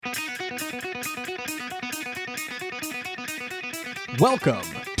Welcome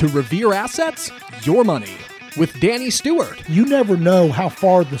to Revere Assets, Your Money, with Danny Stewart, You never know how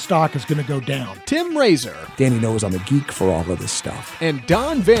far the stock is going to go down. Tim Razor, Danny knows I'm a geek for all of this stuff. and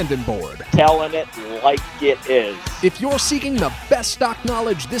Don Vandenborg. Telling it like it is. If you're seeking the best stock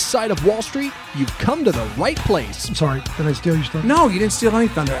knowledge this side of Wall Street, you've come to the right place. I'm sorry, did I steal your stuff? No, you didn't steal any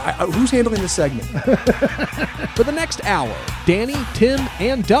thunder. Who's handling this segment? For the next hour, Danny, Tim,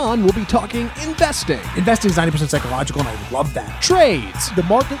 and Don will be talking investing, Investing is 90% psychological, and I love that. trades, The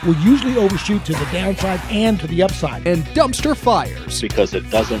market will usually overshoot to the downside and to the upside. and dumpster fires. Because it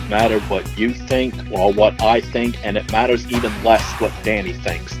doesn't matter what you think or what I think, and it matters even less what Danny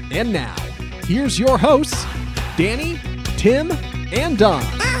thinks. And now, here's your hosts, Danny, Tim, and Don.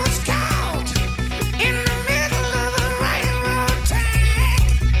 I was caught in the middle of a railroad track.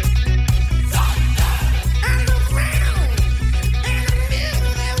 Underground, in the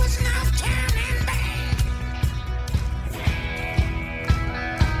middle there was no turning back.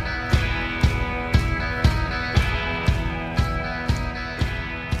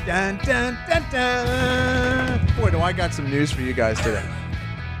 Dun, dun, dun, dun. Boy, do I got some news for you guys today.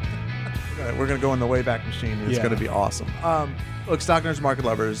 We're gonna go in the Wayback Machine. It's gonna be awesome. Look, stock nerds, market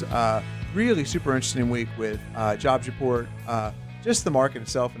lovers, really super interesting week with jobs report. Just the market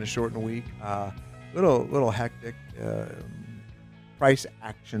itself in a shortened week. Little hectic, price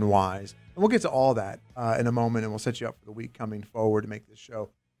action wise. And we'll get to all that in a moment, and we'll set you up for the week coming forward to make this show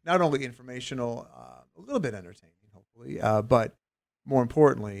not only informational, a little bit entertaining, hopefully, but more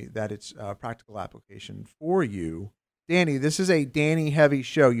importantly, that it's practical application for you. Danny, this is a Danny-heavy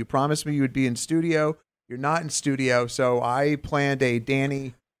show. You promised me you would be in studio. You're not in studio, so I planned a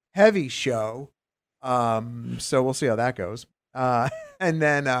Danny-heavy show. So we'll see how that goes, and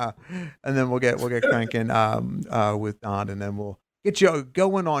then we'll get cranking with Don, and then we'll get you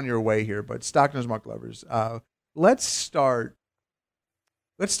going on your way here. But stock knows market lovers, let's start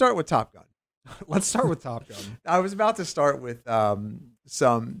with Top Gun. Let's start with Top Gun. I was about to start with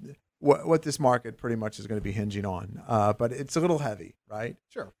what this market pretty much is going to be hinging on, but it's a little heavy, right?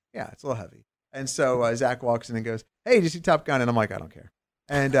 Sure. Yeah, it's a little heavy. And so Zach walks in and goes, "Hey, did you see Top Gun?" And I'm like, "I don't care."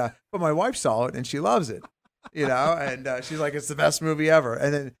 And but my wife saw it and she loves it, and she's like, "It's the best movie ever."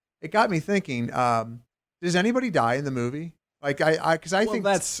 And then it got me thinking, does anybody die in the movie? Like because I think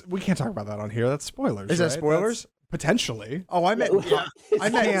we can't talk about that on here. That's spoilers. Is that right? spoilers? Potentially. Oh, I meant It's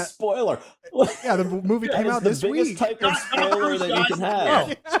not a spoiler. Yeah, the movie That came is out the this biggest week. type of spoiler that you can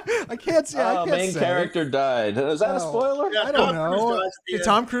have. I can't say. I can't Main say. character died. Is that a spoiler? I don't know. Did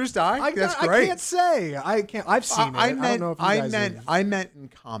Tom Cruise die? That's I great. can't say. I can't. I've seen it. I don't know if you guys have. I meant in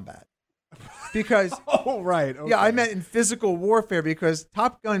combat. Because Oh, right. Okay. yeah, I meant in physical warfare because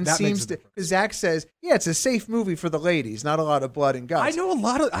Top Gun That makes seems a to. difference. Because Zach says, yeah, it's a safe movie for the ladies, not a lot of blood and guts. I know a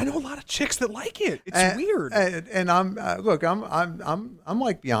lot of chicks that like it. It's weird. And I'm look, I'm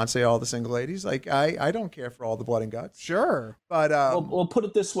like Beyonce, all the single ladies. Like I don't care for all the blood and guts. Sure. But Well, put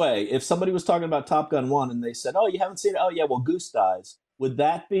it this way: if somebody was talking about Top Gun 1 and they said, "Oh, you haven't seen it?" Oh, yeah. Well, Goose dies. Would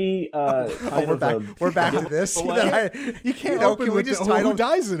that be? we're back to this. You can't know, open can we with just who title-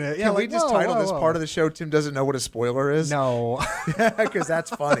 dies in it. Yeah, Can we like, just whoa, title whoa, this whoa. part of the show? Tim doesn't know what a spoiler is. No. Because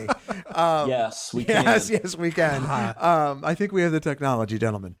that's funny. Yes, we can. Yes, we can. I think we have the technology,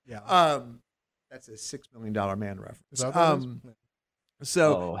 gentlemen. Yeah. That's a $6 million man reference. Is that what it is?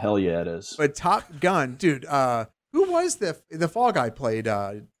 So, Oh, hell yeah, it is. but Top Gun, dude. Who was the fall guy played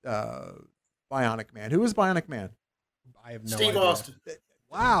Bionic Man? Who was Bionic Man? I have no Steve idea. Austin.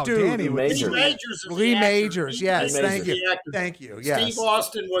 Wow, Dude, Danny. Lee Majors. Lee Majors. is Lee the actor. Majors, yes, Lee Majors thank is you. the actor. Thank you. Yes. Steve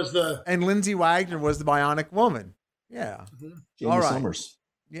Austin was the. And Lindsay Wagner was the Bionic Woman. Yeah. Jamie all right. Summers.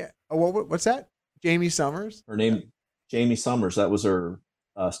 Yeah. Oh, what's that? Jamie Summers. Her name, Jamie Summers. That was her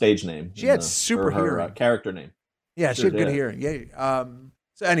stage name. She had super or her hearing. character name. Yeah, she Sure had good did. hearing. Yeah.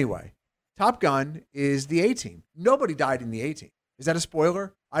 So anyway, Top Gun is the A-Team. Nobody died in the A-Team. Is that a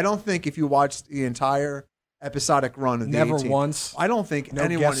spoiler? I don't think if you watched the entire episodic run of the Never A-Team, once. I don't think No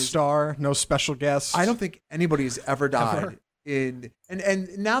anyone guest is. star. No special guest. I don't think anybody has ever died. Ever? And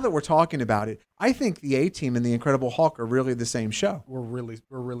now that we're talking about it, I think the A-Team and the Incredible Hulk are really the same show. We're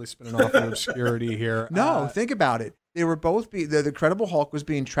really spinning off in obscurity here. No, think about it. They were both the Incredible Hulk was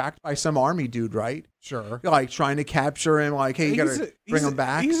being tracked by some army dude, right? Sure. Like trying to capture him. Like, hey, you gotta bring him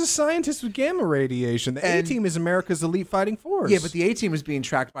back. He's a scientist with gamma radiation. The And- A-Team is America's elite fighting force. Yeah, but the A-Team was being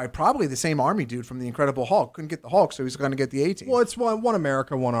tracked by probably the same army dude from the Incredible Hulk. Couldn't get the Hulk, so he's going to get the A-Team. Well, it's one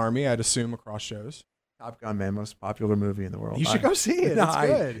America, one Army, I'd assume, across shows. Top Gun, man, most popular movie in the world. You should go see it. No, It's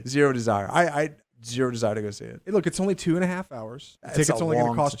good. Zero desire. I zero desire to go see it. Hey, look, it's only 2.5 hours. The That's ticket's a only going to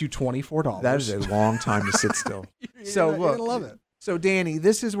long cost you $24. That is a long time to sit still. So you're look, gonna love it. So, Danny,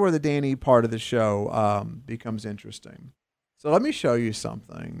 this is where the Danny part of the show becomes interesting. So let me show you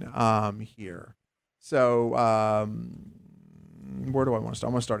something here. So where do I want to start?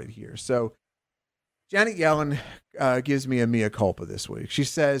 I'm going to start it here. So Janet Yellen gives me a mea culpa this week. She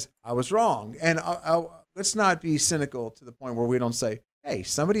says, I was wrong. And let's not be cynical to the point where we don't say, hey,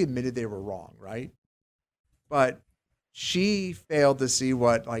 somebody admitted they were wrong, right? But she failed to see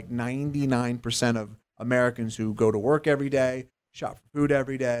what like 99% of Americans who go to work every day, shop for food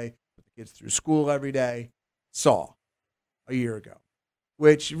every day, put the kids through school every day, saw a year ago,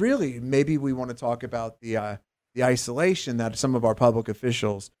 which really maybe we want to talk about the isolation that some of our public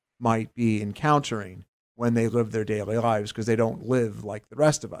officials might be encountering when they live their daily lives because they don't live like the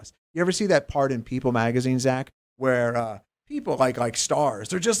rest of us. You ever see that part in People magazine, Zach, where people like stars,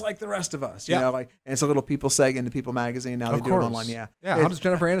 they're just like the rest of us, you know, like, and it's a little People segment in People magazine. Now they do it online. Yeah. How does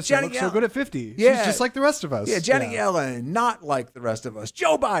Jennifer Aniston look so good at 50? Yeah. She's just like the rest of us. Yeah, Janet Yellen, not like the rest of us.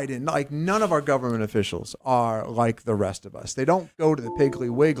 Joe Biden, like none of our government officials are like the rest of us. They don't go to the Piggly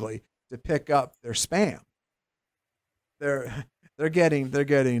Wiggly to pick up their spam. They're getting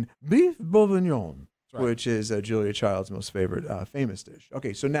beef bourguignon, right, which is Julia Child's most favorite famous dish.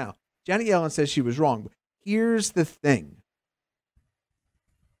 Okay, so now Janet Yellen says she was wrong. But here's the thing.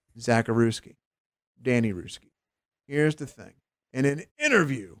 Zach Aruski, Danny Ruski. Here's the thing. In an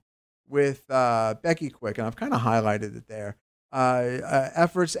interview with Becky Quick, and I've kind of highlighted it there,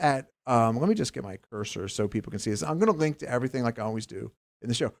 efforts at, let me just get my cursor so people can see this. I'm going to link to everything like I always do in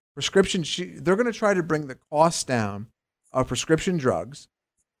the show. Prescription, they're going to try to bring the costs down of prescription drugs,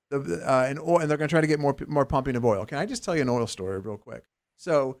 and they're going to try to get more pumping of oil. Can I just tell you an oil story real quick?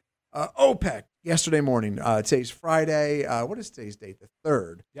 So OPEC yesterday morning, today's Friday. What is today's date? The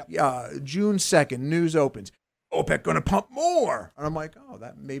 3rd. Yep. June 2nd, news opens. OPEC going to pump more. And I'm like, oh,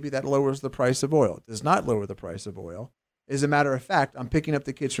 maybe that lowers the price of oil. It does not lower the price of oil. As a matter of fact, I'm picking up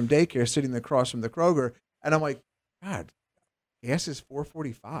the kids from daycare, sitting across from the Kroger, and I'm like, God, gas is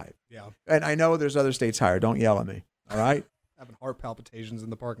 $4.45. Yeah. And I know there's other states higher. Don't yell at me. All right. Having heart palpitations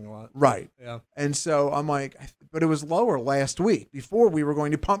in the parking lot. Right. Yeah. And so I'm like, but it was lower last week before we were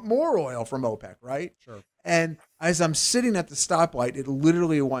going to pump more oil from OPEC, right? Sure. And as I'm sitting at the stoplight, it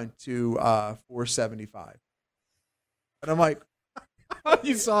literally went to $4.75. And I'm like,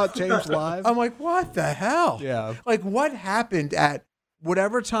 You saw it change live? I'm like, what the hell? Yeah. Like, what happened at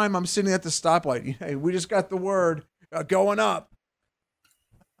whatever time I'm sitting at the stoplight? You know, we just got the word going up.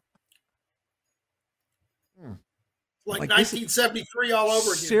 Like this 1973 all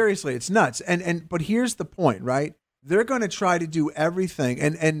over again. Seriously, it's nuts. But here's the point, right? They're going to try to do everything.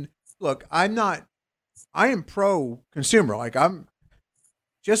 And look, I am pro consumer. Like, I'm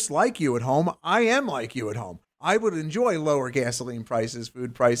just like you at home. I am like you at home. I would enjoy lower gasoline prices,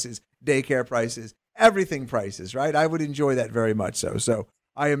 food prices, daycare prices, everything prices, right? I would enjoy that very much so. So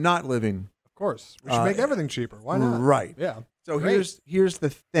I am not living. Of course. We should make everything cheaper. Why not? Right. Yeah. So Great. here's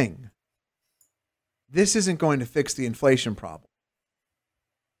the thing. This isn't going to fix the inflation problem.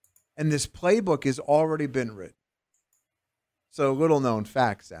 And this playbook has already been written. So little known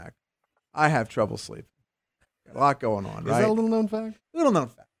fact, Zach, I have trouble sleeping. Got a lot going on, right? Is that a little known fact? Little known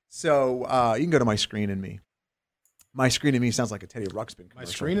fact. So you can go to My Screen and Me. My Screen and Me sounds like a Teddy Ruxpin commercial. My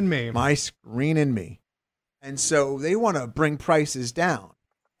Screen and Me. My Screen and Me. And so they want to bring prices down.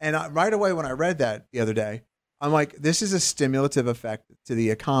 And right away when I read that the other day, I'm like, this is a stimulative effect to the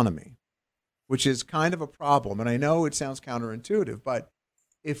economy, which is kind of a problem. And I know it sounds counterintuitive, but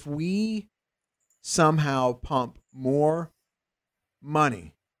if we somehow pump more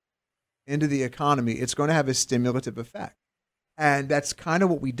money into the economy, it's going to have a stimulative effect. And that's kind of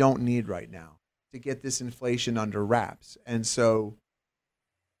what we don't need right now to get this inflation under wraps. And so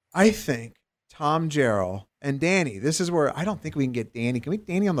I think Tom Jarrell and Danny, this is where I don't think we can get Danny. Can we get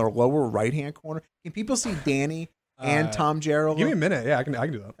Danny on the lower right-hand corner? Can people see Danny and Tom Jarrell? Give me a minute. Yeah, I can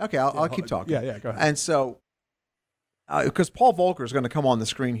do that. Okay, I'll keep talking. Yeah, go ahead. And so, because Paul Volcker is going to come on the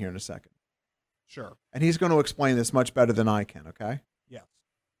screen here in a second. Sure. And he's going to explain this much better than I can, okay? Yes.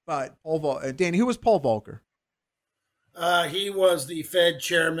 But Danny, who was Paul Volcker? He was the Fed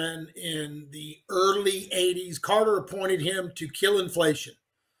chairman in the early 80s. Carter appointed him to kill inflation.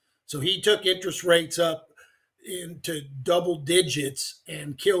 So he took interest rates up into double digits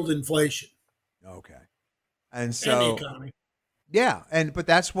and killed inflation. Okay. And so, and the economy. Yeah, but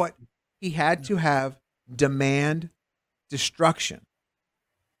that's what he had to have, demand destruction.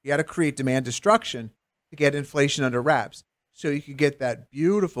 He had to create demand destruction to get inflation under wraps so you could get that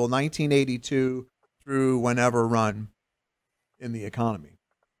beautiful 1982 through whenever run in the economy.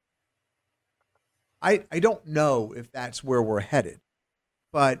 I don't know if that's where we're headed,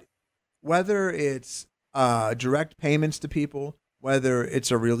 but whether it's direct payments to people, whether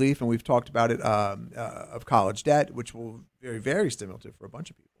it's a relief, and we've talked about it, of college debt, which will very, very stimulative for a bunch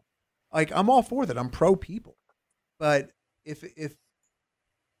of people. Like, I'm all for that. I'm pro people. But if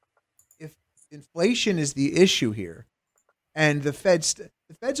inflation is the issue here, and the Fed's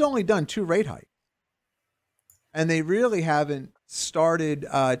only done 2 rate hikes, and they really haven't started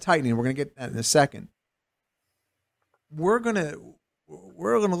tightening. We're going to get that in a second. We're in a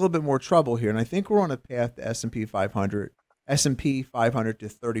little bit more trouble here, and I think we're on a path to S&P 500 to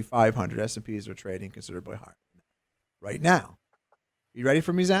 3,500. S&Ps are trading considerably higher right now. You ready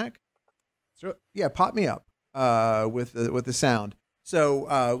for me, Zach? Sure. Yeah, pop me up with the sound.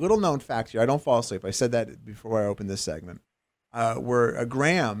 So, little known fact here. I don't fall asleep. I said that before I opened this segment. Where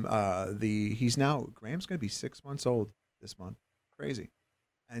Graham, Graham's going to be 6 months old this month. Crazy.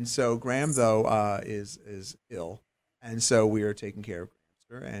 And so Graham, though, is ill. And so we are taking care of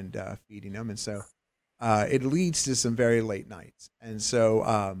Gramster and feeding him. And so it leads to some very late nights. And so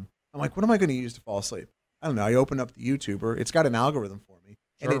I'm like, what am I going to use to fall asleep? I don't know. I open up the YouTuber. It's got an algorithm for me.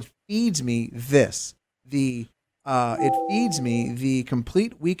 Sure. And it feeds me this. It feeds me the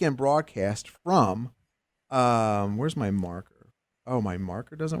complete weekend broadcast from, where's my marker? Oh, my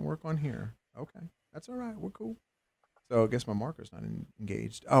marker doesn't work on here. Okay. That's all right. We're cool. So I guess my marker's not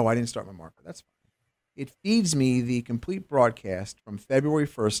engaged. Oh, I didn't start my marker. That's fine. It feeds me the complete broadcast from February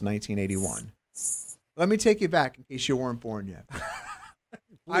 1st, 1981. Let me take you back in case you weren't born yet.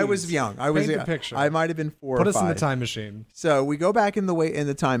 I was young. Paint the picture. I might have been 4 Put or us 5. in the time machine. So we go back in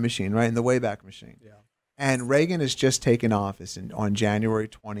the time machine, right? In the Wayback Machine. Yeah. And Reagan has just taken office on January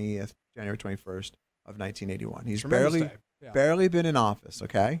 21st of 1981. He's Tremendous day. Yeah. barely been in office,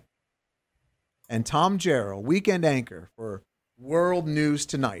 okay? And Tom Jarrell, weekend anchor for World News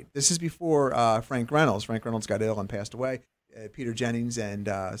Tonight. This is before Frank Reynolds. Frank Reynolds got ill and passed away. Peter Jennings and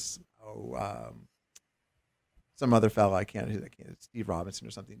some other fellow, I can't, Steve Robinson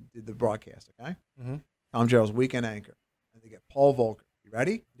or something, did the broadcast, okay? Mm-hmm. Tom Jarrell's weekend anchor. And they get Paul Volcker. You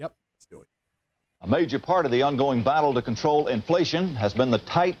ready? Yep. Let's do it. A major part of the ongoing battle to control inflation has been the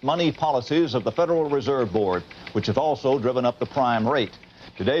tight money policies of the Federal Reserve Board, which have also driven up the prime rate.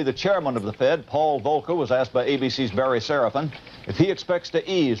 Today, the chairman of the Fed, Paul Volcker, was asked by ABC's Barry Seraphin if he expects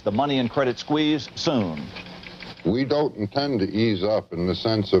to ease the money and credit squeeze soon. We don't intend to ease up in the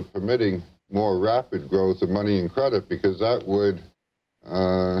sense of permitting more rapid growth of money and credit, because that would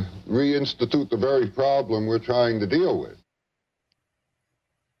reinstitute the very problem we're trying to deal with.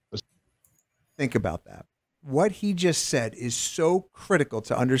 Think about that. What he just said is so critical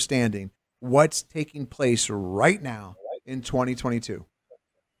to understanding what's taking place right now in 2022.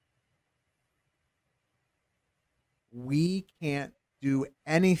 We can't do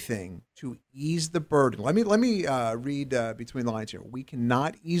anything to ease the burden. Let me read between the lines here. We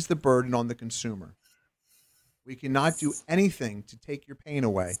cannot ease the burden on the consumer. We cannot do anything to take your pain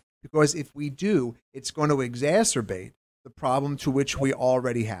away, because if we do, it's going to exacerbate the problem to which we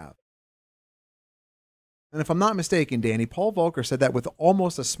already have. And if I'm not mistaken, Danny, Paul Volcker said that with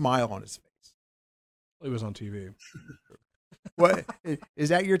almost a smile on his face. He was on TV. What is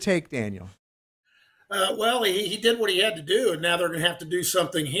that your take, Daniel? Well, he did what he had to do, and now they're going to have to do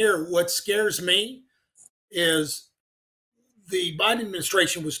something here. What scares me is the Biden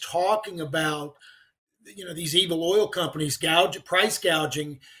administration was talking about, these evil oil companies price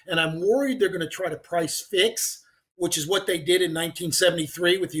gouging, and I'm worried they're going to try to price fix, which is what they did in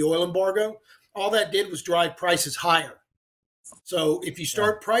 1973 with the oil embargo. All that did was drive prices higher. So if you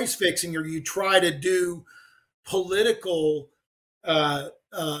start price fixing, or you try to do political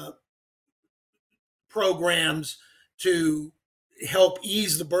programs to help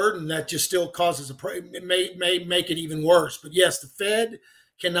ease the burden, that just still causes it may make it even worse. But yes, the Fed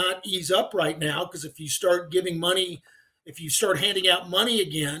cannot ease up right now, because if you start giving money, if you start handing out money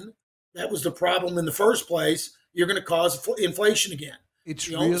again, that was the problem in the first place, you're going to cause inflation again.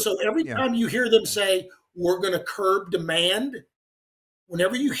 So every time you hear them say, we're going to curb demand,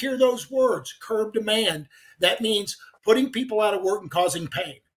 whenever you hear those words, curb demand, that means putting people out of work and causing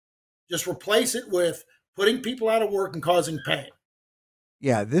pain. Just replace it with putting people out of work and causing pain.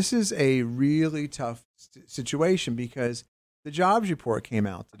 Yeah, this is a really tough situation, because the jobs report came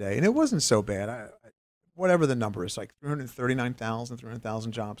out today, and it wasn't so bad. Whatever the number is, like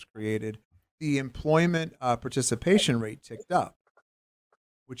 300,000 jobs created. The employment participation rate ticked up,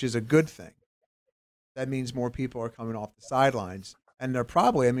 which is a good thing. That means more people are coming off the sidelines. And they're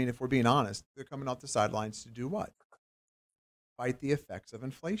probably, if we're being honest, they're coming off the sidelines to do what? Fight the effects of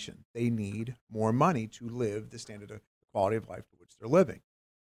inflation. They need more money to live the standard of quality of life to which they're living.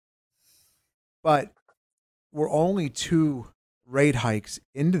 But we're only 2 rate hikes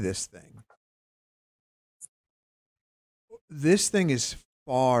into this thing. this thing is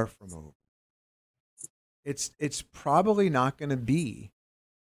far from over. It's probably not going to be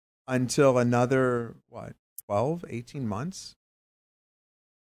until another, 12, 18 months.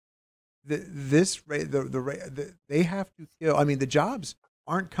 This rate, they have to kill. I mean, the jobs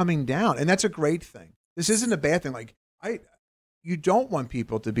aren't coming down, and that's a great thing. This isn't a bad thing. Like you don't want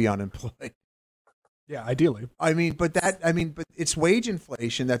people to be unemployed. Yeah, ideally. But it's wage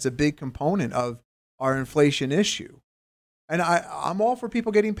inflation that's a big component of our inflation issue, and I'm all for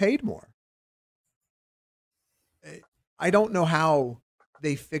people getting paid more. I don't know how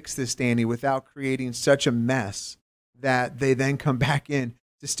they fix this, Danny, without creating such a mess that they then come back in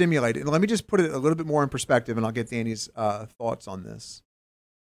to stimulate it. And let me just put it a little bit more in perspective, and I'll get Danny's thoughts on this.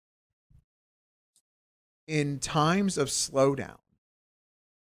 In times of slowdown,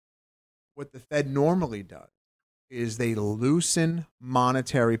 what the Fed normally does is they loosen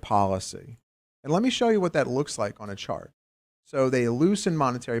monetary policy. And let me show you what that looks like on a chart. So they loosen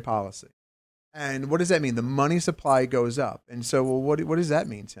monetary policy. And what does that mean? The money supply goes up. And so, well, what does that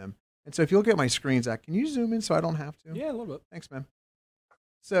mean, Tim? And so if you look at my screen, Zach, can you zoom in so I don't have to? Yeah, a little bit. Thanks, man.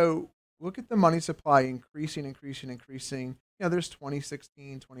 So look at the money supply increasing. You know, there's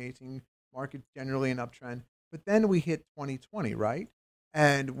 2016, 2018 market generally an uptrend. But then we hit 2020, right?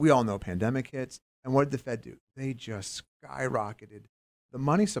 And we all know pandemic hits. And what did the Fed do? They just skyrocketed the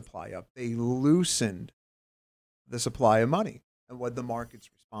money supply up. They loosened the supply of money. And what the markets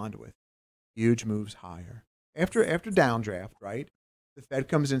respond with? Huge moves higher. After downdraft, right? The Fed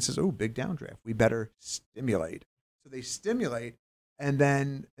comes in and says, "Oh, big downdraft. We better stimulate." So they stimulate, and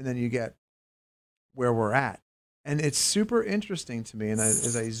then you get where we're at. And it's super interesting to me. And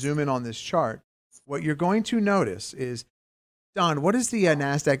as I zoom in on this chart, what you're going to notice is, Don, what is the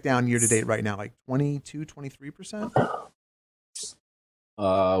NASDAQ down year to date right now? Like 22, 23%?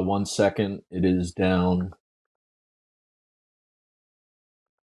 1 second. It is down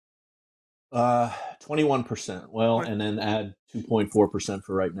 21%. Well, and then add 2.4%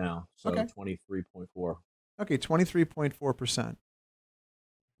 for right now. So Okay. 23.4. Okay, 23.4%.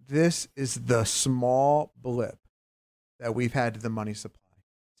 This is the small blip that we've had to the money supply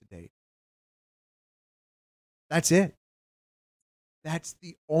to date. That's it. That's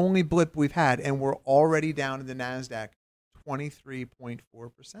the only blip we've had, and we're already down in the NASDAQ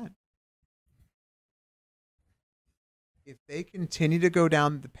 23.4%. If they continue to go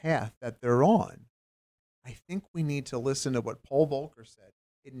down the path that they're on, I think we need to listen to what Paul Volcker said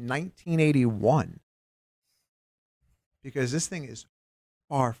in 1981, because this thing is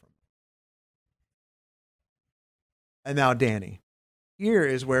far from it. And now, Danny, here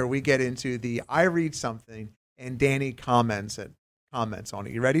is where we get into the I read something and Danny comments on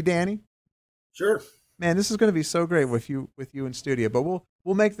it. You ready, Danny? Sure. Man, this is going to be so great with you in studio, but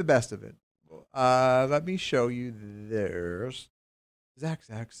we'll make the best of it. Let me show you this. Zach.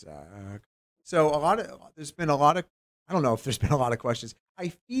 So there's been a lot of, I don't know if there's been a lot of questions. I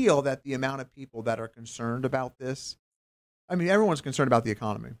feel that the amount of people that are concerned about this, I mean, everyone's concerned about the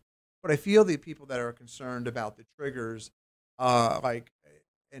economy, but I feel the people that are concerned about the triggers,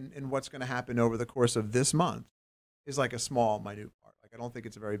 and what's going to happen over the course of this month is like a small, minute part. Like, I don't think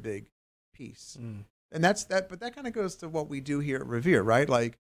it's a very big piece. And that's that, but that kind of goes to what we do here at Revere, right?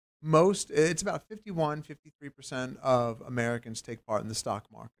 Like, it's about 51, 53% of Americans take part in the stock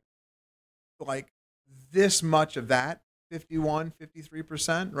market. Like, this much of that, 51,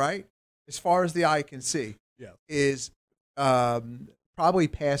 53%, right? As far as the eye can see, is probably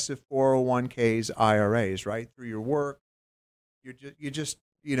passive 401ks, IRAs, right? Through your work, you just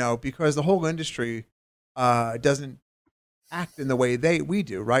because the whole industry doesn't act in the way we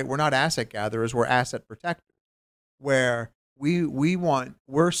do, right? We're not asset gatherers, we're asset protectors, where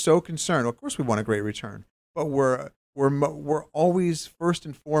we're so concerned. Of course, we want a great return, but we're always first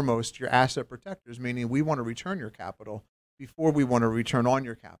and foremost your asset protectors, meaning we want to return your capital before we want to return on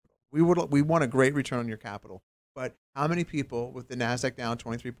your capital. We want a great return on your capital. But how many people, with the NASDAQ down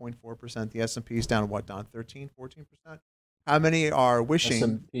 23.4%, the S&P is down what, Don, 13, 14%? How many are wishing?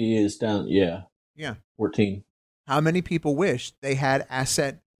 S&P is down, 14. How many people wish they had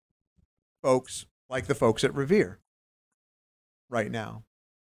asset folks like the folks at Revere right now?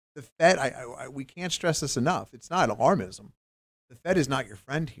 The Fed, we can't stress this enough. It's not alarmism. The Fed is not your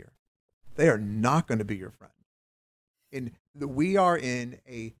friend here. They are not going to be your friend. We are in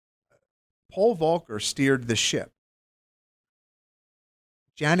a, Paul Volcker steered the ship.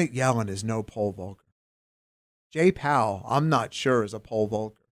 Janet Yellen is no Paul Volcker. Jay Powell, I'm not sure, is a Paul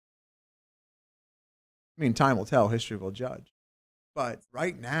Volcker. I mean, time will tell, history will judge. But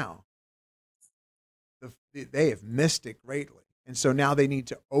right now, they have missed it greatly. And so now they need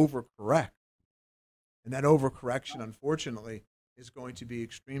to overcorrect. And that overcorrection, unfortunately, is going to be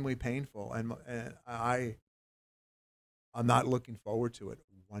extremely painful. And I'm not looking forward to it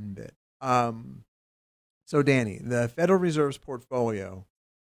one bit. So, Danny, the Federal Reserve's portfolio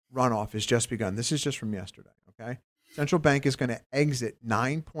runoff has just begun. This is just from yesterday, okay? Central Bank is going to exit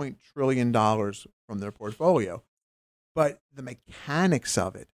 $9 trillion from their portfolio. But the mechanics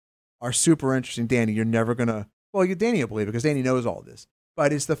of it are super interesting. Danny, you're never going to, well, Danny will believe it because Danny knows all this.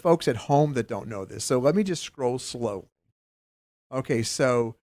 But it's the folks at home that don't know this. So let me just scroll slowly. Okay,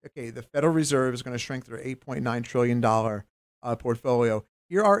 the Federal Reserve is going to shrink their $8.9 trillion portfolio.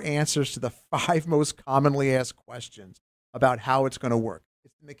 Here are answers to the 5 most commonly asked questions about how it's going to work.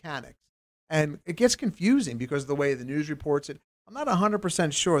 It's the mechanics. And it gets confusing because of the way the news reports it. I'm not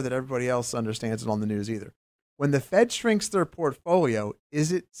 100% sure that everybody else understands it on the news either. When the Fed shrinks their portfolio,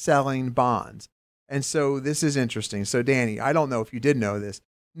 is it selling bonds? And so this is interesting. So, Danny, I don't know if you did know this.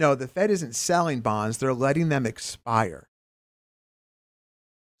 No, the Fed isn't selling bonds. They're letting them expire.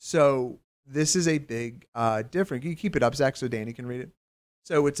 So this is a big difference. You keep it up, Zach, so Danny can read it.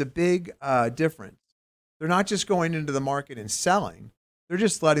 So it's a big difference. They're not just going into the market and selling. They're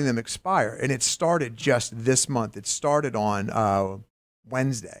just letting them expire. And it started just this month. It started on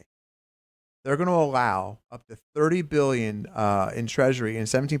Wednesday. They're going to allow up to $30 billion in Treasury and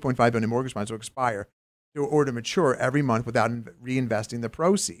 $17.5 billion in mortgage bonds to expire or to mature every month without reinvesting the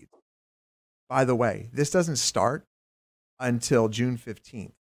proceeds. By the way, this doesn't start until June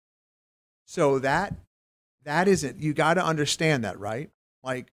 15th. So that isn't, you got to understand that, right?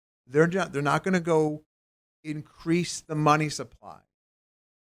 Like they're not going to go increase the money supply.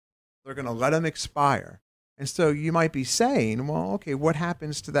 They're going to let them expire. And so you might be saying, well, okay, what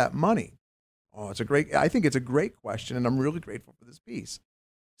happens to that money? Oh, I think it's a great question, and I'm really grateful for this piece.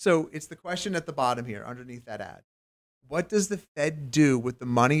 So it's the question at the bottom here, underneath that ad. What does the Fed do with the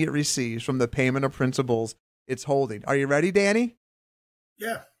money it receives from the payment of principals it's holding? Are you ready, Danny?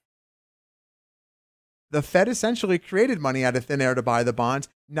 Yeah. The Fed essentially created money out of thin air to buy the bonds.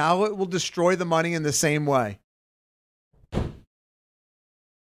 Now it will destroy the money in the same way. Go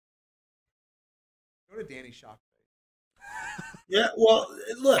to Danny Shock. Yeah, well,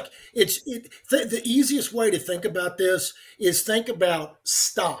 look, the easiest way to think about this is think about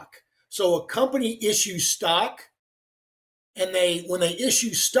stock. So a company issues stock, and when they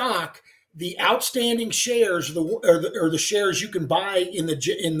issue stock, the outstanding shares are the shares you can buy in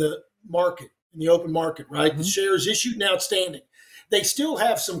the market, in the open market, right? Mm-hmm. The shares issued and outstanding. They still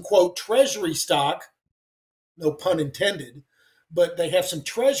have some, quote, treasury stock, no pun intended, but they have some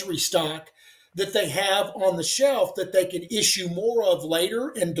treasury stock that they have on the shelf that they can issue more of later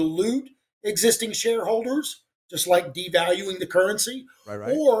and dilute existing shareholders, just like devaluing the currency.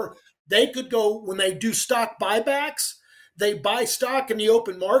 Right. Or they could go, when they do stock buybacks, they buy stock in the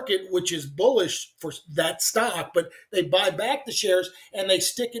open market, which is bullish for that stock, but they buy back the shares and they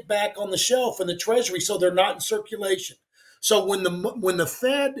stick it back on the shelf in the treasury so they're not in circulation. So when the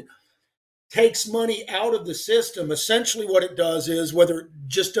Fed takes money out of the system, essentially what it does is, whether it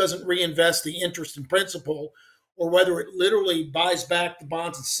just doesn't reinvest the interest and principal, or whether it literally buys back the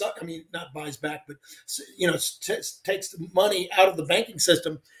bonds and not buys back, but takes the money out of the banking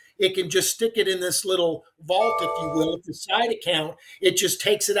system, it can just stick it in this little vault, if you will, the side account. It just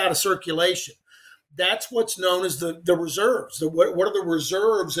takes it out of circulation. That's what's known as the reserves. What are the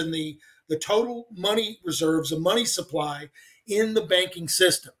reserves and the total money reserves, the money supply in the banking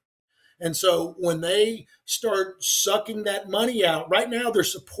system? And so when they start sucking that money out, right now they're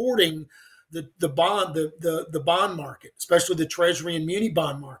supporting the bond market, especially the Treasury and muni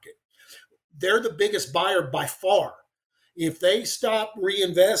bond market. They're the biggest buyer by far. If they stop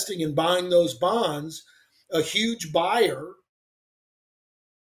reinvesting and buying those bonds, a huge buyer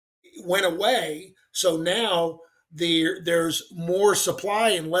went away. So now there's more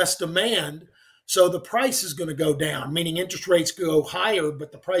supply and less demand. So the price is going to go down, meaning interest rates go higher,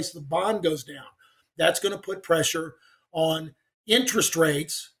 but the price of the bond goes down. That's going to put pressure on interest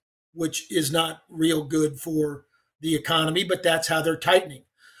rates, which is not real good for the economy, but that's how they're tightening.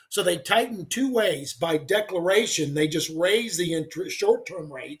 So they tighten 2 ways. By declaration, they just raise the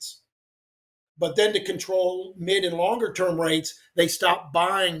short-term rates, but then to control mid and longer-term rates, they stop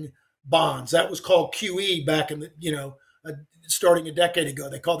buying bonds. That was called QE back in starting a decade ago.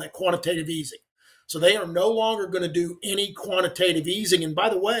 They call that quantitative easing. So they are no longer going to do any quantitative easing. And by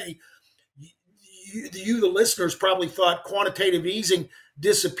the way, the listeners, probably thought quantitative easing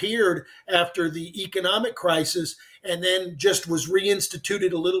disappeared after the economic crisis and then just was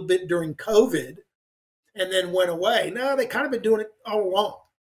reinstituted a little bit during COVID and then went away. No, they kind of been doing it all along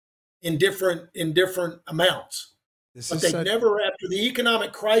in different amounts. But they never, after the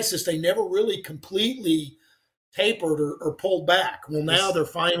economic crisis, they never really completely tapered or pulled back. Well, now they're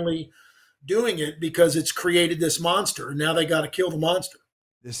finally doing it because it's created this monster, and now they got to kill the monster.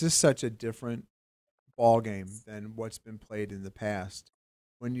 This is such a different ball game than what's been played in the past.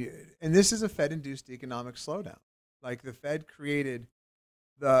 And this is a Fed-induced economic slowdown. Like the Fed created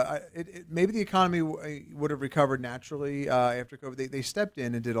maybe the economy would have recovered naturally after COVID. They stepped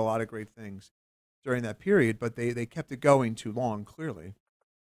in and did a lot of great things during that period, but they kept it going too long, clearly.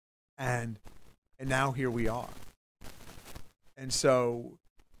 And now here we are. And so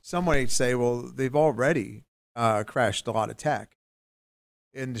some might say, well, they've already crashed a lot of tech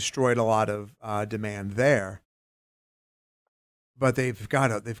and destroyed a lot of demand there. But they've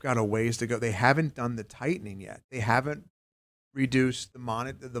got a ways to go. They haven't done the tightening yet. They haven't reduced the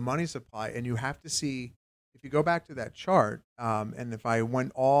money supply. And you have to see, if you go back to that chart, and if I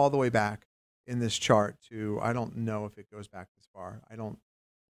went all the way back in this chart to, I don't know if it goes back this far. I don't,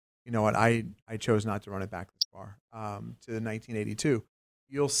 you know what? I chose not to run it back this far, to 1982.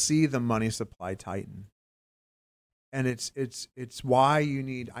 You'll see the money supply tighten. And it's why you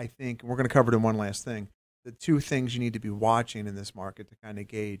need, I think, we're going to cover it in one last thing, the two things you need to be watching in this market to kind of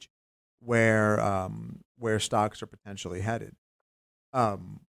gauge where stocks are potentially headed. We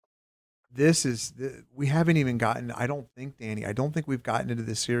haven't even gotten, I don't think, Danny, we've gotten into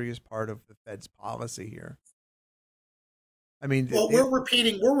the serious part of the Fed's policy here. I mean, well, we're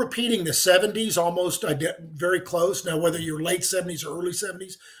repeating the 70s almost very close. Now, whether you're late 70s or early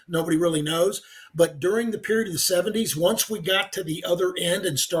 70s, nobody really knows. But during the period of the 70s, once we got to the other end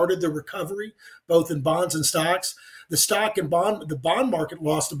and started the recovery, both in bonds and stocks, the bond market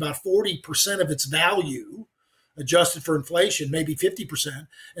lost about 40% of its value, adjusted for inflation, maybe 50%,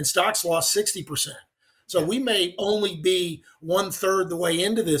 and stocks lost 60%. So we may only be 1/3 the way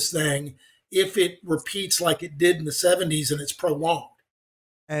into this thing if it repeats like it did in the 70s and it's prolonged.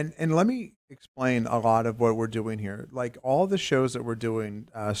 And let me explain a lot of what we're doing here. Like all the shows that we're doing,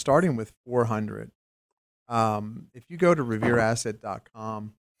 starting with 400. If you go to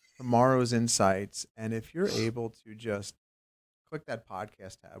revereasset.com, tomorrow's insights, and if you're able to just click that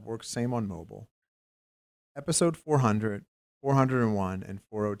podcast tab, works same on mobile. Episode 400, 401, and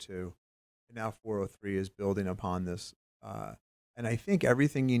 402, and now 403 is building upon this. And I think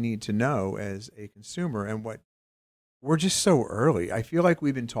everything you need to know as a consumer, and what we're just so early. I feel like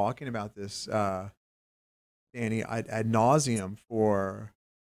we've been talking about this, Danny, ad nauseum for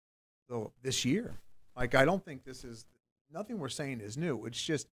this year. Like, I don't think nothing we're saying is new. It's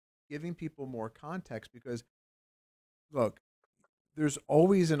just giving people more context because, look, there's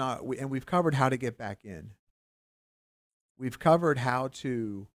always and we've covered how to get back in. We've covered how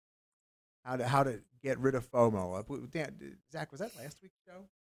to get rid of FOMO. Dan, Zach, was that last week's show?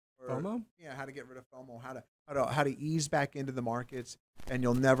 FOMO? Yeah, how to get rid of FOMO, how to ease back into the markets, and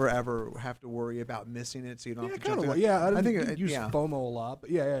you'll never ever have to worry about missing it. So you don't have to jump in. Yeah, I think use FOMO a lot,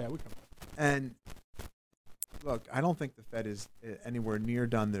 but yeah. We covered it. And look, I don't think the Fed is anywhere near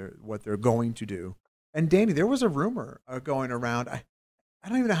done what they're going to do. And Danny, there was a rumor going around. I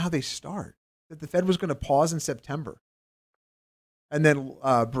don't even know how they start that the Fed was going to pause in September, and then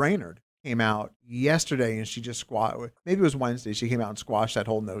Brainerd came out yesterday and she just maybe it was Wednesday. She came out and squashed that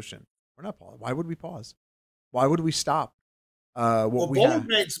whole notion. We're not pausing. Why would we pause? Why would we stop? Bullard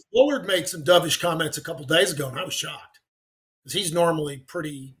made some dovish comments a couple days ago, and I was shocked because he's normally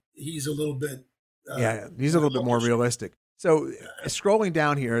he's a little bit. He's a little bit more realistic. So scrolling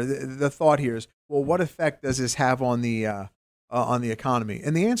down here, the thought here is, well, what effect does this have on the economy?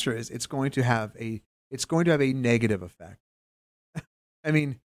 And the answer is it's going to have a negative effect. I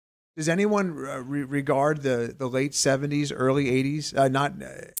mean, does anyone regard the late 70s, early 80s,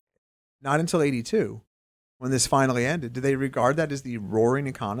 not until 82, when this finally ended, do they regard that as the roaring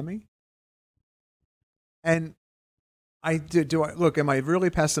economy? And am I really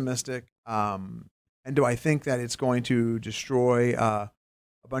pessimistic? And do I think that it's going to destroy a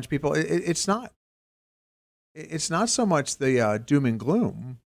bunch of people? It's not. It's not so much the doom and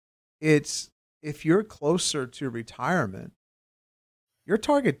gloom. It's if you're closer to retirement, your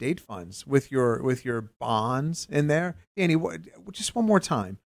target date funds with your bonds in there. Danny, just one more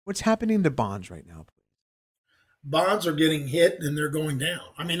time. What's happening to bonds right now, please? Bonds are getting hit and they're going down.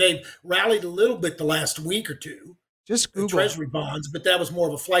 I mean, they've rallied a little bit the last week or two. Just Google Treasury bonds, but that was more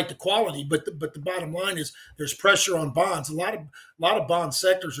of a flight to quality. But the bottom line is there's pressure on bonds. A lot of bond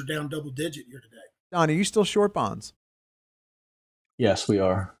sectors are down double digit year to date. Don, are you still short bonds? Yes, we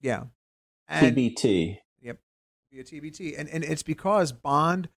are. Yeah. TBT. Yep. Via TBT. And it's because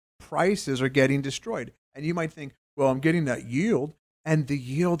bond prices are getting destroyed. And you might think, well, I'm getting that yield, and the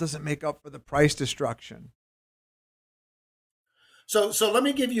yield doesn't make up for the price destruction. So let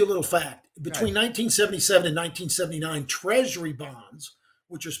me give you a little fact. Between 1977 and 1979, Treasury bonds,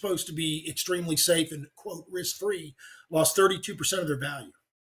 which are supposed to be extremely safe and, quote, risk-free, lost 32% of their value.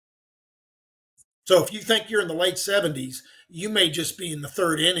 So if you think you're in the late 70s, you may just be in the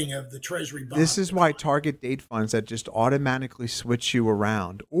third inning of the Treasury bond. This is why target date funds that just automatically switch you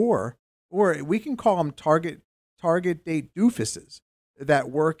around, or we can call them target date doofuses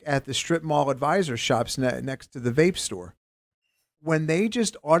that work at the strip mall advisor shops next to the vape store. When they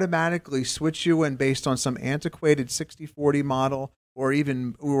just automatically switch you in based on some antiquated 60-40 model, or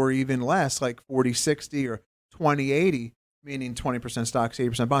even less, like 40-60 or 20-80, meaning 20% stocks,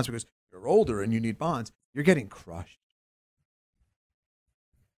 80% bonds, because you're older and you need bonds, you're getting crushed.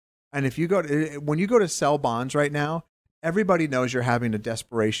 And if you when you go to sell bonds right now, everybody knows you're having a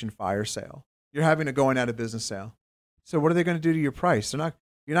desperation fire sale. You're having a going out of business sale. So what are they going to do to your price? You're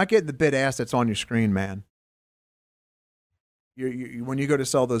not getting the bid ask that's on your screen, man. When you go to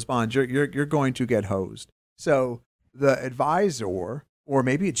sell those bonds, you're going to get hosed. So the advisor, or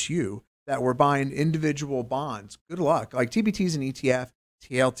maybe it's you, that were buying individual bonds, good luck. Like TBT's an ETF,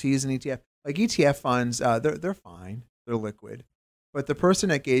 TLT's an ETF. Like ETF funds, they're fine, they're liquid. But the person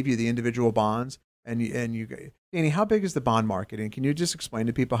that gave you the individual bonds, and you, Danny, how big is the bond market? And can you just explain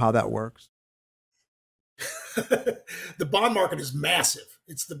to people how that works? The bond market is massive.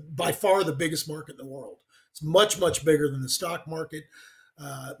 It's by far the biggest market in the world. It's much, much bigger than the stock market.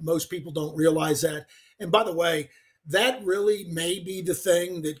 Most people don't realize that. And by the way, that really may be the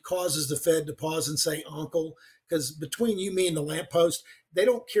thing that causes the Fed to pause and say, uncle, because between you, me, and the lamppost, they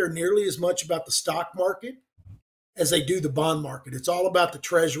don't care nearly as much about the stock market as they do the bond market. It's all about the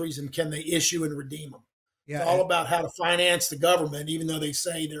treasuries and can they issue and redeem them. Yeah, it's all about how to finance the government, even though they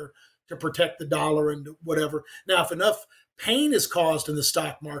say they're to protect the dollar and whatever. Now, if enough pain is caused in the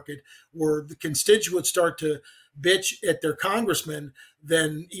stock market where the constituents start to bitch at their congressman,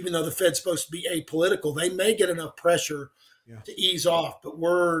 then even though the Fed's supposed to be apolitical, they may get enough pressure to ease off, but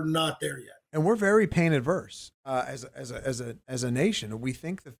we're not there yet. And we're very pain adverse as a nation. We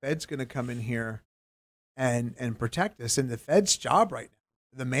think the Fed's going to come in here and protect us. And the Fed's job right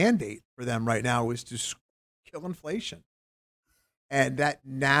now, the mandate for them right now, is to kill inflation. And that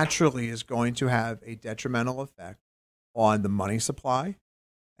naturally is going to have a detrimental effect on the money supply,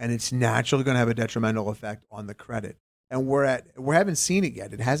 and it's naturally going to have a detrimental effect on the credit. And we haven't seen it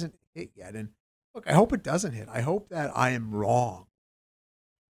yet. It hasn't hit yet. And look, I hope it doesn't hit. I hope that I am wrong.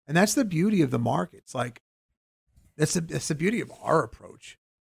 And that's the beauty of the markets. Like that's the beauty of our approach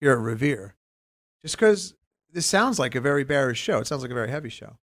here at Revere. Just because this sounds like a very bearish show, it sounds like a very heavy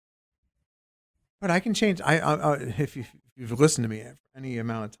show. But I can change. If you've listened to me for any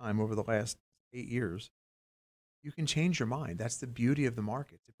amount of time over the last 8 years, you can change your mind. That's the beauty of the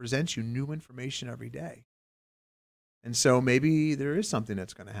markets. It presents you new information every day. And so maybe there is something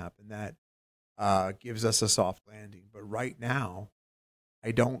that's going to happen that gives us a soft landing. But right now,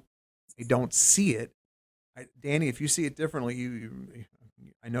 I don't see it. Danny, if you see it differently,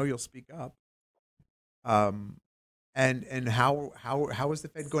 I know you'll speak up. And how is the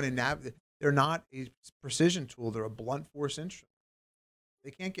Fed going to navigate? They're not a precision tool. They're a blunt force instrument.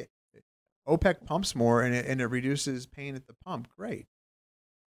 They can't get OPEC pumps more and it reduces pain at the pump. Great.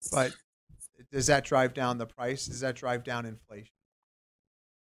 But does that drive down the price? Does that drive down inflation?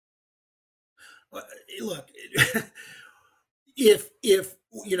 Look, if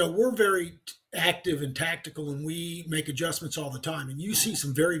we're very active and tactical and we make adjustments all the time, and you see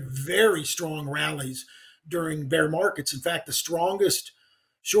some very, very strong rallies during bear markets. In fact, the strongest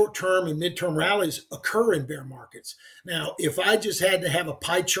short-term and mid-term rallies occur in bear markets. Now, if I just had to have a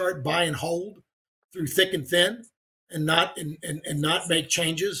pie chart buy and hold through thick and thin and not make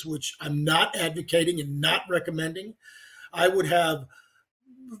changes, which I'm not advocating and not recommending, I would have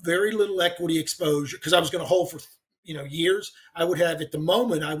very little equity exposure because I was going to hold for years. I would have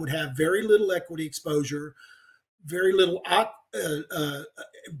very little equity exposure, very little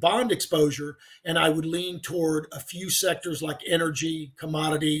bond exposure, and I would lean toward a few sectors like energy,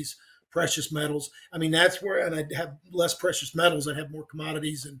 commodities, precious metals. I mean, that's where, and I'd have less precious metals. I'd have more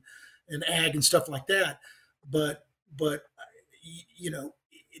commodities and ag and stuff like that. But the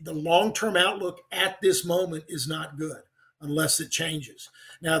long-term outlook at this moment is not good unless it changes.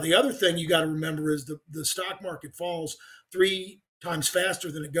 Now, the other thing you got to remember is the stock market falls 3 times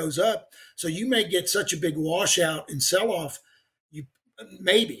faster than it goes up. So you may get such a big washout and sell-off.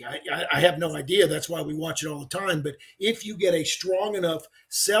 I have no idea. That's why we watch it all the time. But if you get a strong enough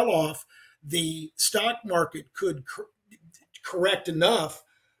sell-off, the stock market could correct enough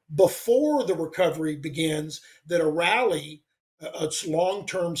before the recovery begins that a rally, a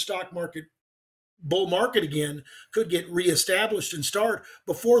long-term stock market bull market again could get reestablished and start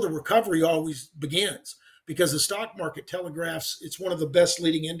before the recovery always begins, because the stock market telegraphs it's one of the best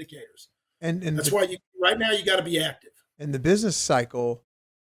leading indicators. And that's why right now you got to be active. And the business cycle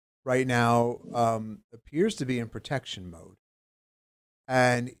right now appears to be in protection mode.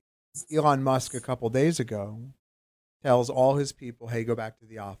 And Elon Musk a couple days ago tells all his people, hey, go back to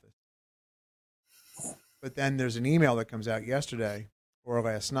the office. But then there's an email that comes out yesterday or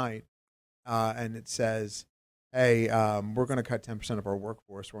last night, and it says, hey, we're going to cut 10% of our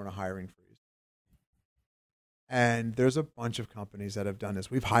workforce. We're on a hiring freeze. And there's a bunch of companies that have done this.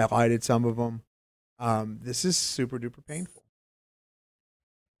 We've highlighted some of them. This is super duper painful.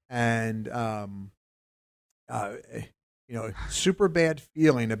 And, super bad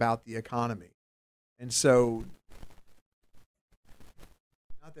feeling about the economy. And so,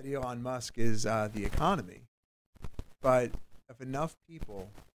 not that Elon Musk is the economy, but if enough people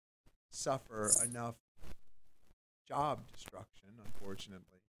suffer enough job destruction,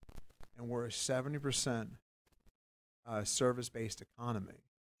 unfortunately, and we're a 70% service-based economy,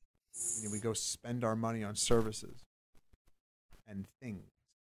 we go spend our money on services and things,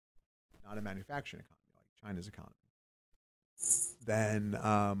 not a manufacturing economy like China's economy, then,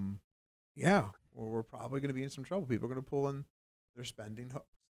 we're probably going to be in some trouble. People are going to pull in their spending hooks.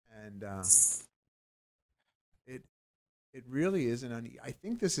 And it really is I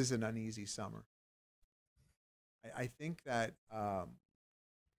think this is an uneasy summer. I think that I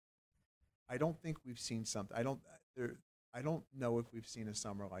don't think we've seen something. I don't know if we've seen a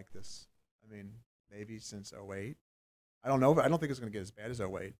summer like this. I mean, maybe since 2008. I don't know. I don't think it's going to get as bad as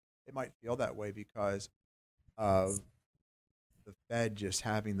 2008. It might feel that way because of the Fed just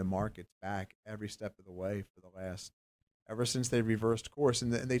having the markets back every step of the way for the last, ever since they reversed course.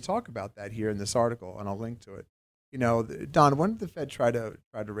 And they talk about that here in this article, and I'll link to it. Don, when did the Fed try to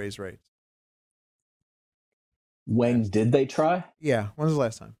raise rates? When did they try? Yeah, when was the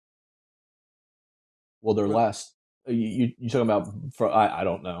last time? Well, their last. You talking about? I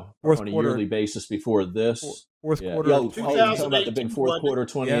don't know. Fourth on a quarter, yearly basis before this. Fourth yeah. quarter. You're talking about the big fourth quarter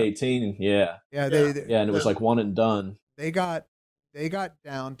 2018. Yeah. Yeah. And it was like one and done. They got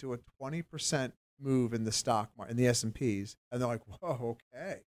down to a 20% move in the stock market, in the S&Ps, and they're like, whoa,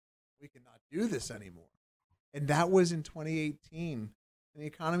 okay, we cannot do this anymore. And that was in 2018, and the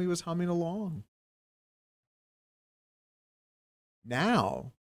economy was humming along.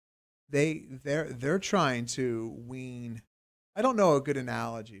 Now, they're trying to wean. I don't know a good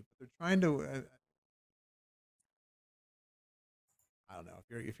analogy, but they're trying to. I don't know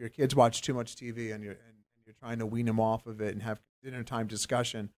if your kids watch too much TV and you're trying to wean them off of it and have dinner time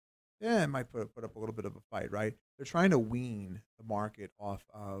discussion. Yeah, it might put up a little bit of a fight, right? They're trying to wean the market off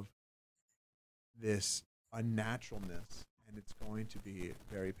of this unnaturalness, and it's going to be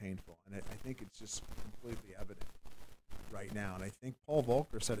very painful. And I think it's just completely evident right now. And I think Paul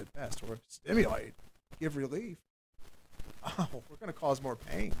Volcker said it best: or stimulate, give relief. Oh, we're going to cause more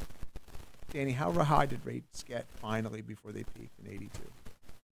pain. Danny, how high did rates get finally before they peaked in 82?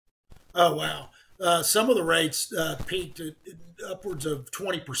 Oh, wow. Some of the rates peaked at upwards of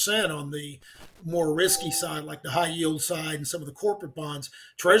 20% on the more risky side, like the high yield side and some of the corporate bonds.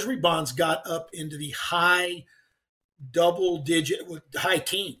 Treasury bonds got up into the high double digit, high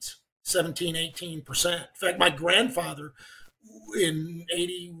teens, 17, 18%. In fact, my grandfather in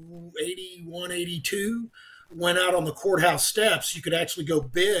 81, 82 went out on the courthouse steps. You could actually go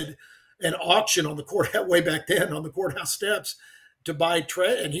bid an auction on the courthouse way back then on the courthouse steps to buy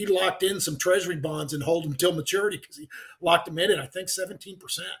and he locked in some treasury bonds and hold them till maturity because he locked them in at I think 17%.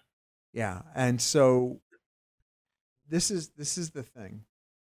 Yeah, and so this is the thing.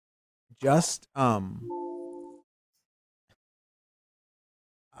 Just I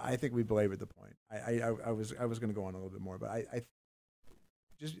think we belabored the point. I was going to go on a little bit more, but I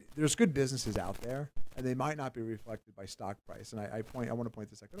just there's good businesses out there, and they might not be reflected by stock price. And I want to point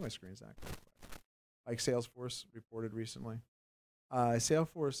this out. Go to my screen, Zach. Like Salesforce reported recently.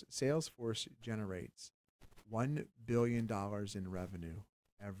 Salesforce generates $1 billion in revenue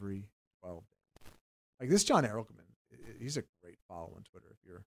every 12 days. Like this John Ehrlichman, he's a great follow on Twitter if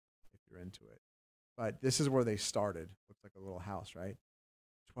you're into it. But this is where they started. Looks like a little house, right?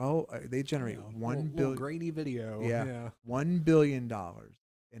 They generate $1 billion. Grainy video. Yeah. $1 billion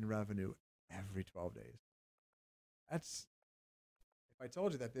in revenue every 12 days. That's, if I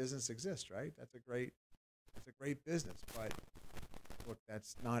told you that business exists, right? That's a great business. But look,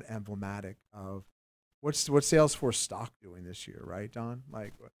 that's not emblematic of what's Salesforce stock doing this year, right, Don?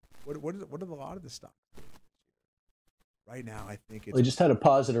 Like, what are a lot of the stocks doing this year? Right now, I think it's. They just had a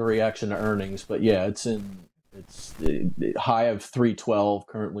positive reaction to earnings, but yeah, it's in It's the high of 312,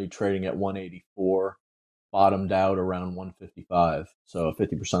 currently trading at 184, bottomed out around 155. So a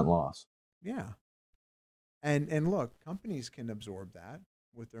 50% loss. Yeah. And look, companies can absorb that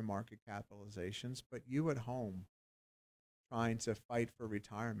with their market capitalizations, but you at home trying to fight for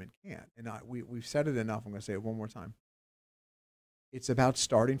retirement can't. And we've said it enough. I'm going to say it one more time. It's about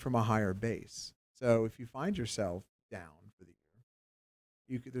starting from a higher base. So if you find yourself down for the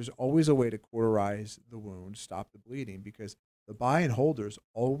year, there's always a way to cauterize the wound, stop the bleeding, because the buy and holders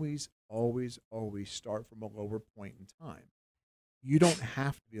always start from a lower point in time. You don't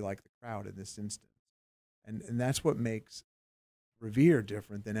have to be like the crowd in this instance. And that's what makes Revere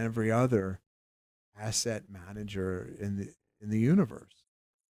different than every other asset manager in the universe.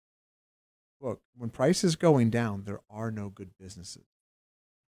 Look, when price is going down, there are no good businesses.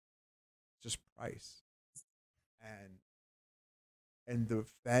 Just price. And the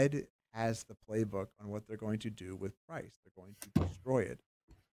Fed has the playbook on what they're going to do with price. They're going to destroy it.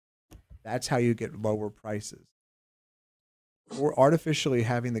 That's how you get lower prices. Or artificially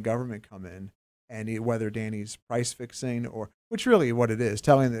having the government come in and whether Danny's price fixing or, which really what it is,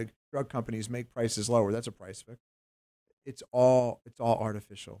 telling the drug companies make prices lower, that's a price fix. It's all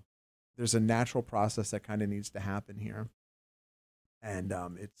artificial. There's a natural process that kind of needs to happen here. And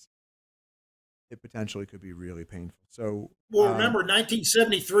it potentially could be really painful. So, well, remember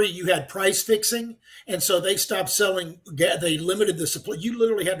 1973, you had price fixing, and so they stopped selling. They limited the supply. You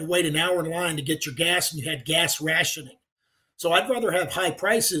literally had to wait an hour in line to get your gas, and you had gas rationing. So I'd rather have high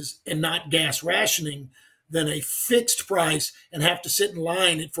prices and not gas rationing than a fixed price and have to sit in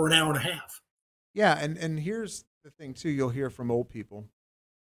line for an hour and a half. Yeah, and here's the thing too. You'll hear from old people.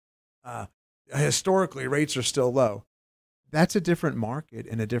 Historically, rates are still low. That's a different market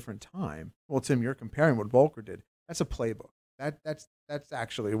in a different time. Well, Tim, you're comparing what Volcker did. That's a playbook. That's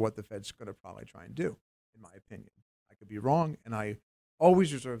actually what the Fed's going to probably try and do, in my opinion. I could be wrong, and I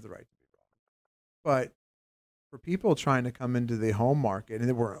always reserve the right to be wrong. But for people trying to come into the home market,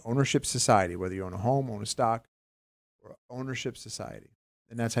 and we're an ownership society, whether you own a home, own a stock, we're an ownership society,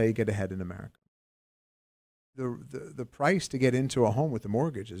 and that's how you get ahead in America. The price to get into a home with a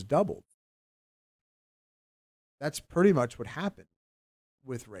mortgage is doubled. That's pretty much what happened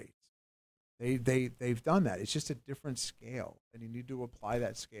with rates. They've done that. It's just a different scale, and you need to apply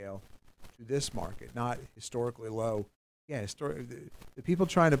that scale to this market, not historically low. Yeah, the people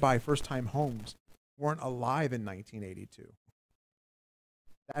trying to buy first-time homes weren't alive in 1982.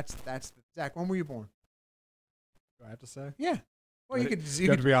 That's Zach. When were you born? Do I have to say? Yeah. Well, you could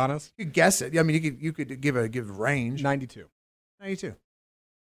to be honest. You could guess it. I mean, you could give a range. 92. 92.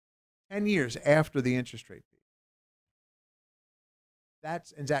 10 years after the interest rate peak.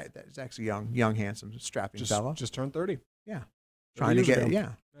 And Zach's a young, handsome, strapping fellow. Just turned 30. Yeah. Trying to get it. Yeah.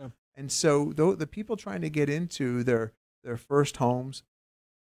 Yeah. And so the people trying to get into their first homes,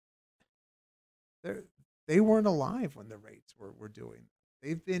 they weren't alive when the rates were doing.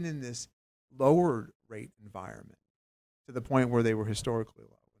 They've been in this lower rate environment to the point where they were historically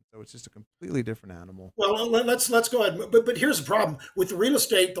low. So it's just a completely different animal. Well, let's go ahead. But here's the problem. With the real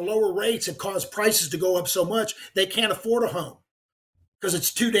estate, the lower rates have caused prices to go up so much they can't afford a home because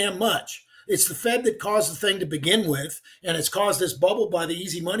it's too damn much. It's the Fed that caused the thing to begin with, and it's caused this bubble by the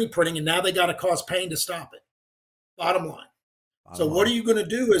easy money printing, and now they got to cause pain to stop it. Bottom line. So what are you going to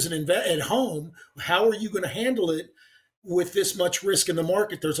do as an at home? How are you going to handle it with this much risk in the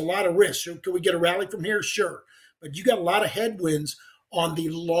market? There's a lot of risk. Can we get a rally from here? Sure. But you got a lot of headwinds on the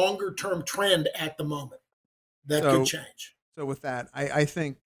longer term trend at the moment. That could change. So with that, I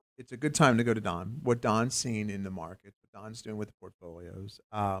think it's a good time to go to Don. What Don's seen in the market, what Don's doing with the portfolios,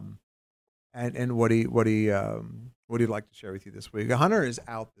 and what he'd like to share with you this week. Hunter is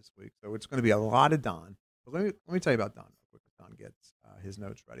out this week, so it's going to be a lot of Don. But let me tell you about Don real quick. Don gets his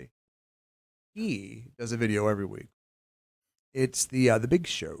notes ready. He does a video every week. It's the Big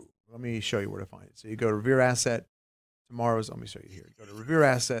Show. Let me show you where to find it. So you go to Revere Asset. Let me show you here. You go to Revere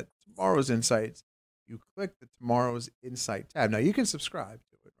Asset, Tomorrow's Insights. You click the Tomorrow's Insight tab. Now you can subscribe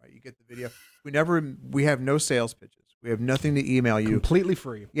to it, right? You get the video. We have no sales pitches. We have nothing to email you. Completely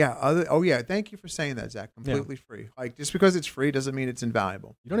free. Yeah. Thank you for saying that, Zach. Completely free. Like just because it's free doesn't mean it's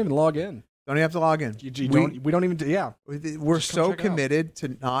invaluable. You don't even log in. Don't even have to log in. We don't even do. Yeah. We're so committed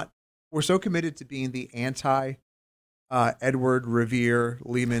We're so committed to being the anti Edward Revere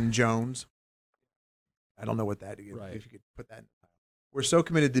Lehman Jones. I don't know what that is. Right. If you could put that in the title. We're so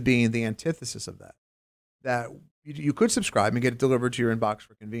committed to being the antithesis of that you could subscribe and get it delivered to your inbox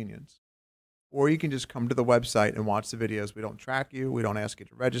for convenience. Or you can just come to the website and watch the videos. We don't track you. We don't ask you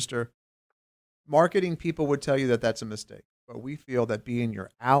to register. Marketing people would tell you that that's a mistake. But we feel that being your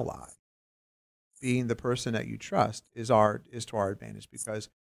ally being the person that you trust is to our advantage, because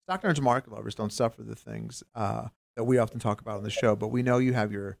stock nerds and market lovers don't suffer the things that we often talk about on the show. But we know you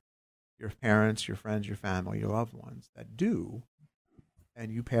have your parents, your friends, your family, your loved ones that do,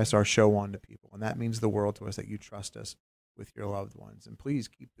 and you pass our show on to people, and that means the world to us that you trust us with your loved ones. And please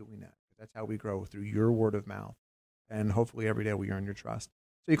keep doing that. That's how we grow, through your word of mouth, and hopefully every day we earn your trust.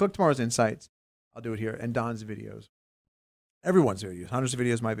 So you click tomorrow's insights. I'll do it here, and Don's videos, everyone's videos, hundreds of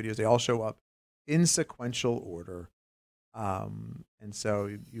videos, my videos, they all show up in sequential order. And so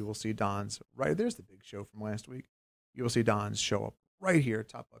you will see Don's right there's the big show from last week. You will see Don's show up right here,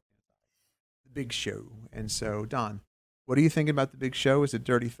 top left hand side, the big show. And so, Don, what are you thinking about the big show? Is it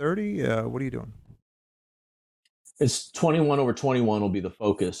Dirty 30? What are you doing? It's 21 over 21 will be the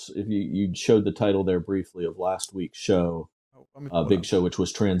focus. If you showed the title there briefly of last week's show, big show, which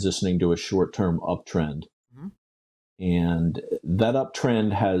was transitioning to a short-term uptrend. Mm-hmm. And that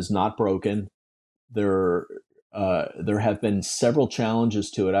uptrend has not broken. There have been several challenges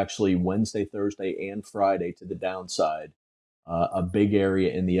to it, actually, Wednesday, Thursday, and Friday to the downside. A big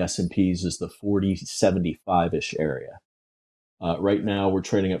area in the S&Ps is the 4075-ish area. Right now, we're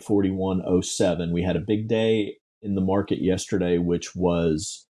trading at 4107. We had a big day in the market yesterday, which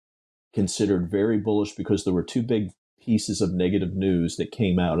was considered very bullish because there were two big pieces of negative news that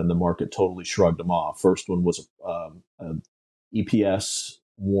came out, and the market totally shrugged them off. First one was an EPS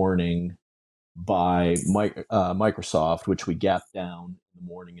warning by Microsoft, which we gapped down in the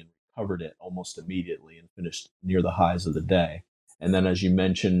morning and recovered it almost immediately and finished near the highs of the day. And then, as you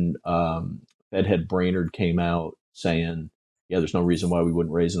mentioned, Fed head Brainerd came out saying, yeah, there's no reason why we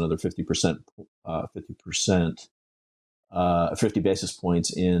wouldn't raise another 50 basis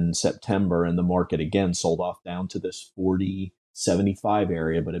points in September. And the market again sold off down to this 40.75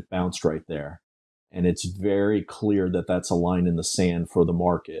 area, but it bounced right there. And it's very clear that that's a line in the sand for the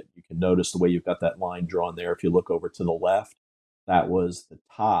market. You can notice the way you've got that line drawn there. If you look over to the left, that was the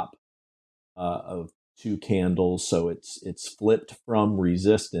top of two candles. So it's flipped from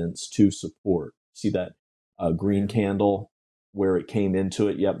resistance to support. See that green candle where it came into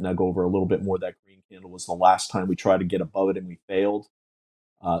it? Yep. Now go over a little bit more. That green candle was the last time we tried to get above it and we failed.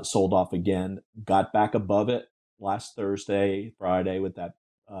 Sold off again, got back above it last Thursday, Friday with that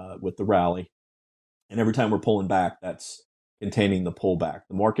with the rally. And every time we're pulling back, that's containing the pullback.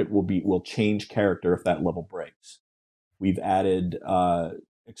 The market will change character if that level breaks. We've added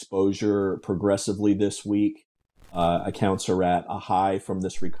exposure progressively this week. Accounts are at a high from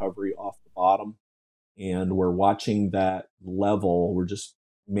this recovery off the bottom, and we're watching that level. We're just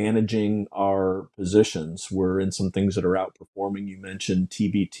managing our positions. We're in some things that are outperforming. You mentioned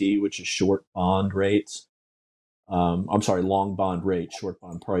TBT, which is short bond rates. Long bond rates, short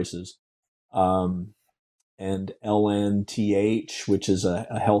bond prices. And LNTH, which is a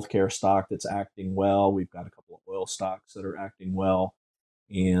healthcare stock that's acting well. We've got a couple of oil stocks that are acting well.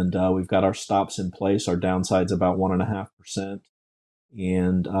 And we've got our stops in place. Our downside's about 1.5%.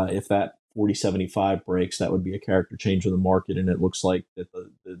 And if that 40.75 breaks, that would be a character change in the market. And it looks like that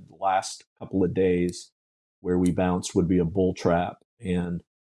the last couple of days where we bounced would be a bull trap. And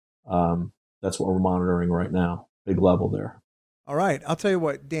that's what we're monitoring right now. Big level there. All right. I'll tell you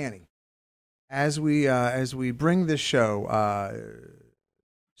what, Danny. As we bring this show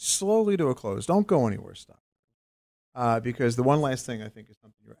slowly to a close, don't go anywhere, stop. Because the one last thing I think is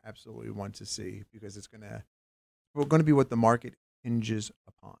something you absolutely want to see, because it's going to be what the market hinges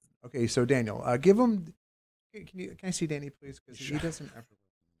upon. Okay, so Daniel, give him. Can I see Danny, please? Because he doesn't ever.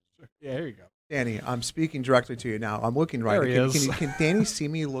 Yeah, here you go. Danny, I'm speaking directly to you now. I'm looking right. There he is. Can Danny see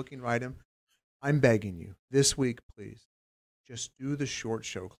me looking right at him? I'm begging you this week, please. Just do the short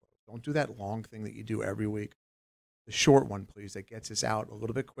show close. Don't do that long thing that you do every week. The short one, please, that gets us out a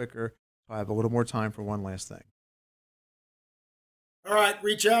little bit quicker. So I have a little more time for one last thing. All right,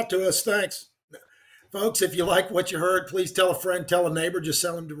 reach out to us. Thanks. Folks, if you like what you heard, please tell a friend, tell a neighbor. Just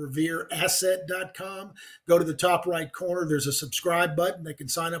sell them to revereasset.com. Go to the top right corner. There's a subscribe button. They can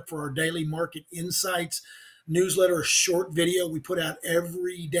sign up for our daily market insights newsletter, a short video we put out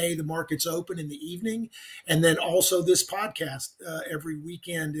every day the market's open in the evening. And then also this podcast every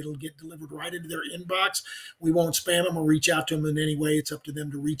weekend. It'll get delivered right into their inbox. We won't spam them or reach out to them in any way. It's up to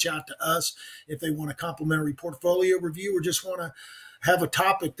them to reach out to us if they want a complimentary portfolio review or just want to have a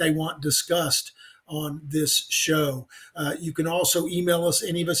topic they want discussed on this show. You can also email us,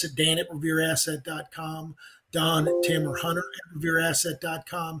 any of us, at dan@revereasset.com, Don, Tim, or Hunter at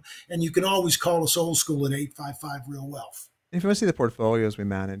revereasset.com. And you can always call us old school at 855-REAL-WEALTH. If you want to see the portfolios we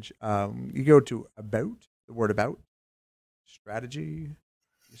manage, you go to About, the word About, Strategy.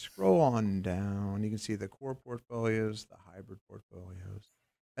 You scroll on down. You can see the core portfolios, the hybrid portfolios.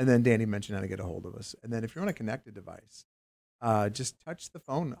 And then Danny mentioned how to get a hold of us. And then if you're on a connected device, just touch the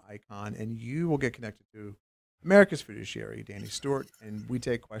phone icon and you will get connected to America's Fiduciary, Danny Stewart. And we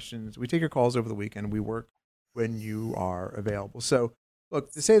take questions. We take your calls over the weekend. We work when you are available. So,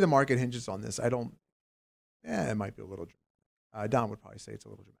 look, to say the market hinges on this, it might be a little dramatic. Don would probably say it's a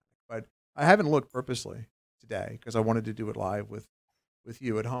little dramatic. But I haven't looked purposely today because I wanted to do it live with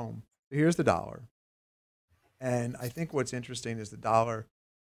you at home. So here's the dollar. And I think what's interesting is the dollar,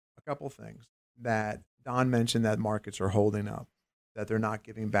 a couple things that Don mentioned that markets are holding up, that they're not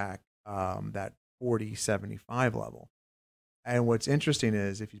giving back that 40.75 level. And what's interesting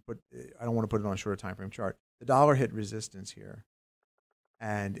is if you I don't want to put it on a shorter time frame chart, the dollar hit resistance here,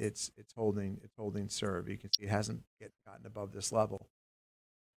 and it's holding serve. You can see it hasn't gotten above this level.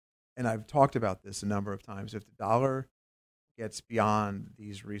 And I've talked about this a number of times. If the dollar gets beyond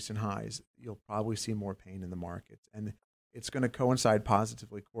these recent highs, you'll probably see more pain in the markets, and it's going to coincide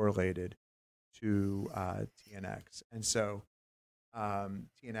positively correlated to TNX. And so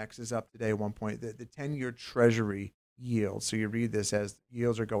TNX is up today at one point. The 10-year Treasury yield, so you read this as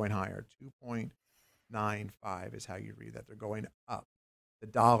yields are going higher. 2.95 is how you read that. They're going up. The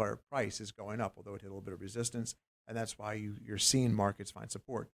dollar price is going up, although it hit a little bit of resistance, and that's why you're seeing markets find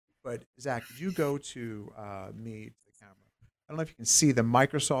support. But Zach, could you go to me to the camera? I don't know if you can see the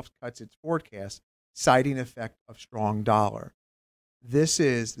Microsoft cuts its forecast, citing effect of strong dollar. This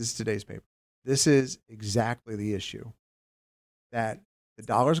is today's paper. This is exactly the issue, that the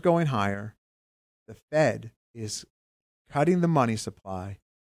dollar's going higher, the Fed is cutting the money supply,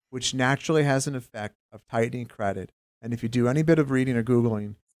 which naturally has an effect of tightening credit. And if you do any bit of reading or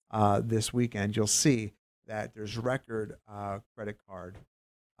Googling this weekend, you'll see that there's record credit card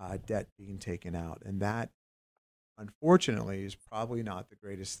debt being taken out. And that, unfortunately, is probably not the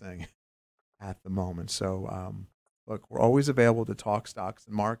greatest thing at the moment. So, look, we're always available to talk stocks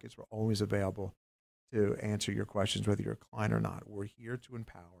and markets. We're always available to answer your questions, whether you're a client or not. We're here to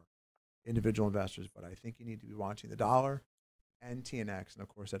empower individual investors, but I think you need to be watching the dollar and TNX, and of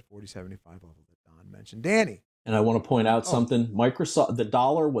course that 40.75 level that Don mentioned. Danny. And I want to point out something. Microsoft, the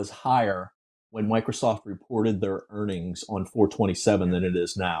dollar was higher when Microsoft reported their earnings on 4/27 than it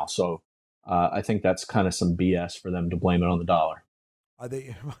is now. So I think that's kind of some BS for them to blame it on the dollar. Are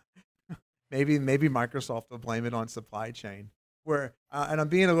they? Maybe Microsoft will blame it on supply chain. Where and I'm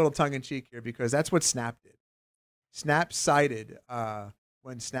being a little tongue in cheek here because that's what Snap did. Snap cited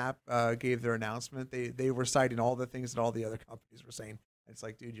when Snap gave their announcement, they were citing all the things that all the other companies were saying. It's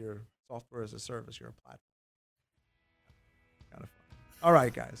like, dude, you're software as a service, you're a platform. Kind of fun. All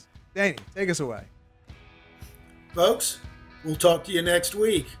right, guys. Danny, take us away. Folks, we'll talk to you next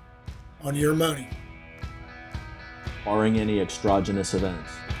week on Your Money. Barring any exogenous events.